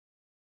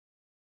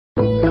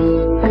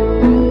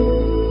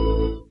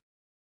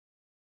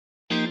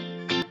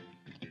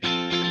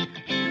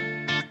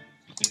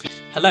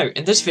Hello,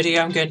 in this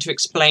video I'm going to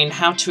explain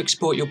how to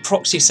export your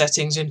proxy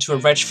settings into a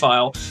reg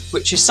file,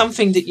 which is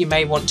something that you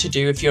may want to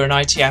do if you're an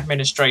IT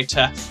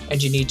administrator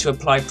and you need to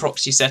apply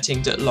proxy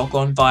settings that log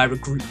on via a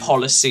group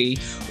policy,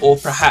 or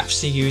perhaps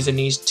the user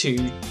needs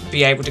to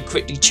be able to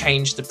quickly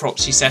change the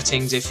proxy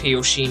settings if he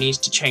or she needs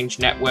to change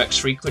networks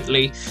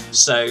frequently.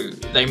 So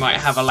they might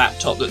have a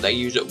laptop that they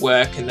use at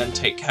work and then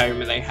take home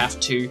and they have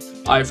to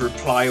either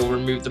apply or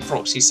remove the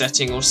proxy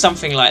setting or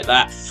something like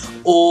that.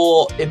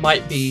 Or it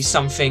might be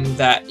something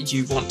that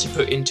you want to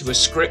put into a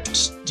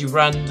script you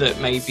run that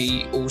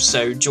maybe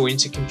also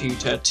joins a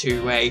computer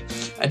to a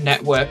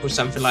network or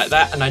something like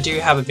that. And I do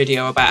have a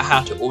video about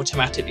how to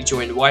automatically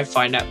join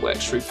Wi-Fi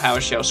networks through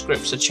PowerShell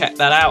scripts, so check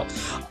that out.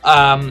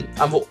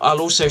 I'll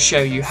also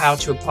show you how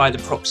to apply the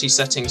proxy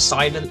settings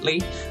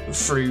silently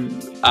through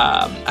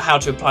how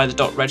to apply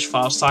the .reg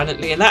file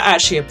silently, and that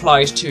actually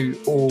applies to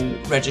all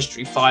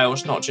registry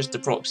files, not just the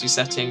proxy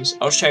settings.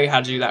 I'll show you how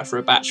to do that for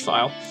a batch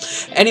file.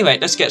 Anyway,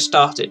 let's get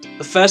started.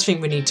 The first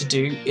thing we need to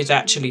do is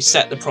actually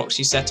set the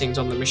proxy settings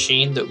on the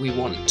machine that we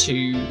want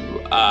to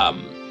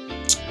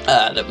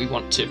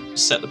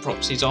set the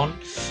proxies on.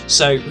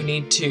 So we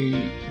need to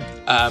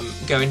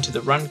go into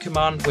the run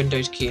command,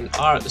 Windows key and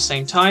R at the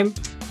same time,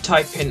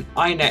 type in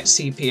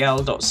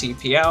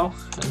inetcpl.cpl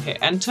and hit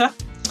enter,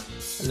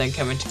 and then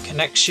come into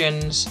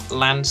connections,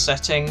 LAN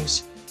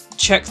settings,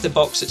 check the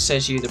box that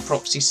says you the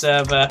proxy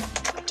server,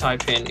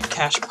 type in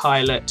cache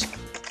pilot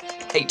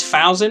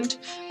 8000,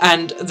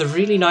 and the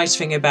really nice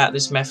thing about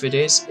this method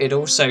is it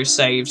also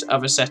saves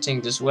other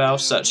settings as well,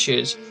 such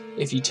as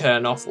if you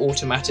turn off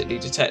automatically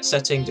detect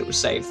settings, it will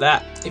save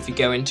that. If you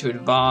go into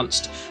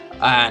advanced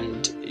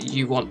and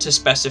you want to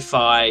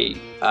specify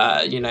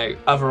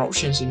other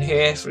options in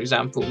here, for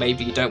example,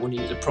 maybe you don't want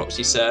to use a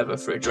proxy server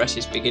for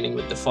addresses beginning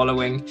with the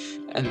following,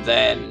 and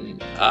then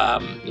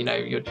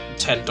your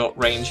 10 dot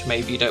range,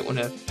 maybe you don't want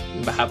to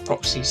have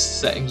proxy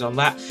settings on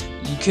that.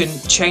 You can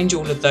change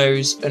all of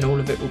those and all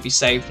of it will be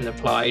saved and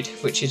applied,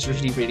 which is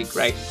really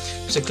great.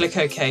 So click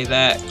OK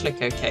there,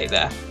 click OK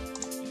there.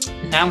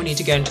 Now we need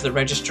to go into the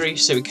registry,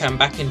 so we come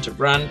back into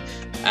run,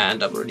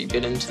 and I've already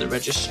been into the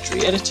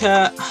registry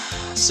editor,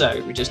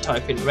 so we just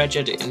type in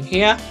regedit in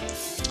here,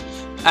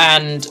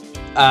 and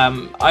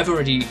I've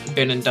already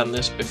been and done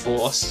this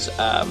before,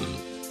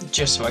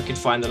 just so I could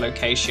find the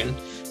location.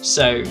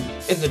 So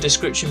in the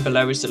description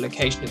below is the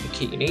location of the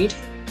key you need.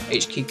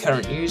 HKey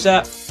current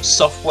user,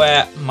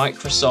 software,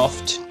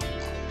 Microsoft,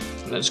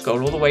 and then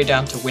scroll all the way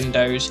down to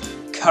Windows,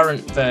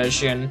 current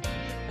version,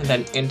 and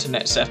then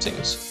internet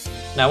settings.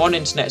 Now on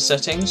internet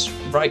settings,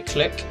 right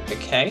click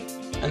OK,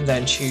 and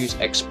then choose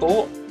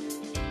export.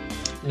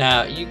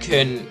 Now you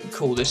can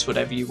call this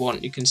whatever you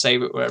want, you can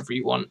save it wherever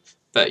you want,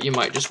 but you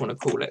might just want to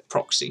call it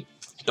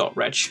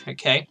proxy.reg,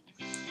 okay?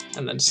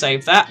 And then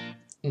save that,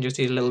 and you'll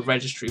see a little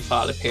registry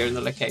file appear in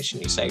the location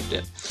you saved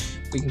it.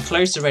 We can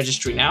close the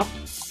registry now,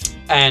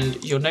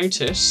 and you'll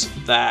notice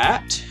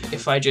that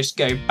if I just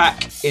go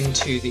back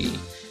into the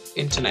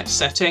internet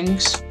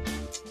settings,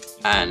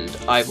 and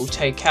I will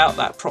take out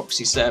that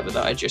proxy server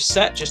that I just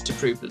set just to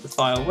prove that the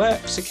file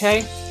works,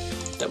 okay?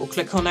 Double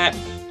click on it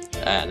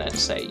and then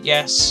say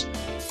yes,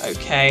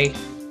 okay,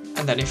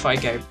 and then if I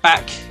go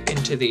back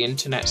into the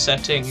internet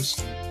settings,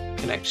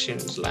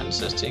 connections, LAN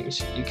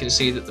settings, you can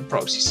see that the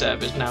proxy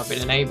server has now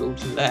been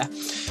enabled in there.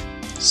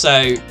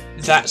 So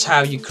that's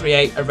how you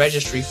create a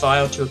registry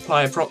file to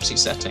apply a proxy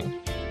setting.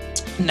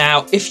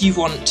 Now, if you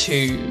want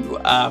to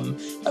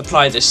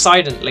apply this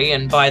silently,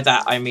 and by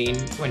that I mean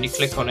when you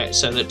click on it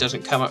so that it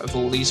doesn't come up with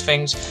all these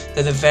things,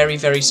 there's a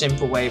very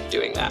simple way of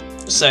doing that.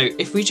 So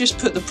if we just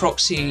put the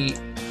proxy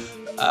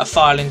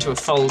file into a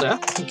folder,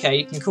 okay,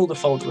 you can call the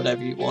folder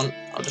whatever you want,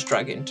 I'll just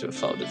drag it into a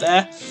folder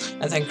there,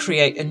 and then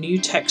create a new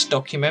text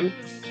document,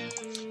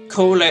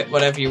 call it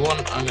whatever you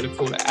want, I'm going to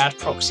call it add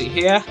proxy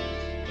here,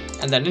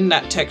 and then in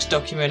that text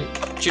document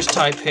just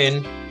type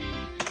in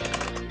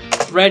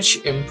reg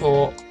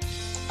import,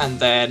 and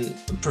then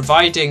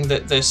providing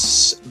that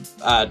this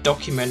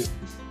document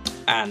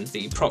and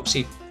the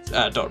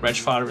proxy.reg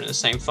file are in the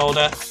same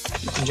folder,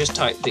 you can just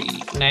type the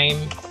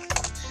name,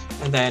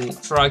 and then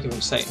for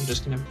argument's sake I'm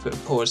just going to put a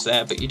pause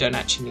there, but you don't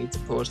actually need the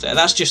pause there.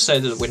 That's just so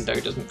that the window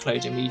doesn't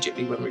close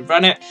immediately when we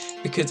run it,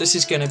 because this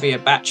is going to be a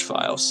batch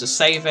file. So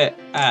save it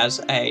as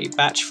a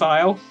batch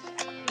file.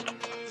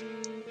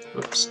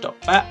 Oops, stop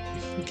that.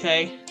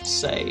 Okay,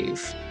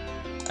 save.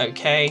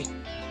 Okay.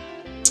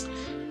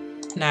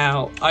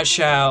 Now I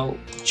shall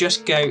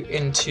just go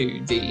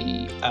into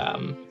the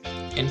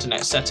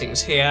internet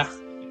settings here,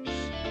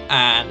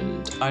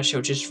 and I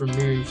shall just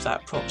remove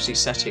that proxy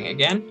setting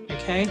again,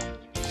 okay?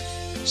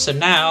 So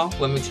now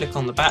when we click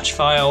on the batch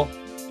file,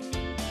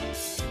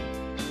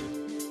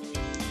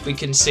 we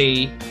can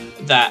see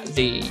that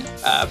the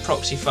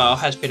proxy file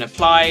has been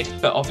applied,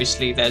 but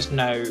obviously there's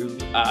no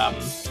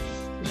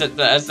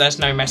there's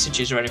no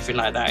messages or anything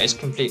like that. It's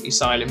completely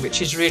silent,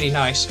 which is really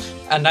nice,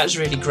 and that's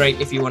really great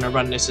if you want to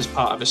run this as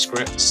part of a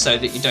script so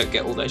that you don't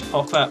get all those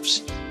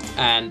pop-ups.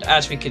 And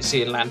as we can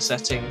see in LAN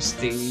settings,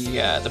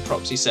 the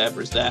proxy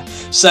server is there.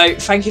 So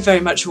thank you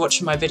very much for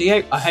watching my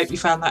video. I hope you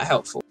found that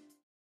helpful.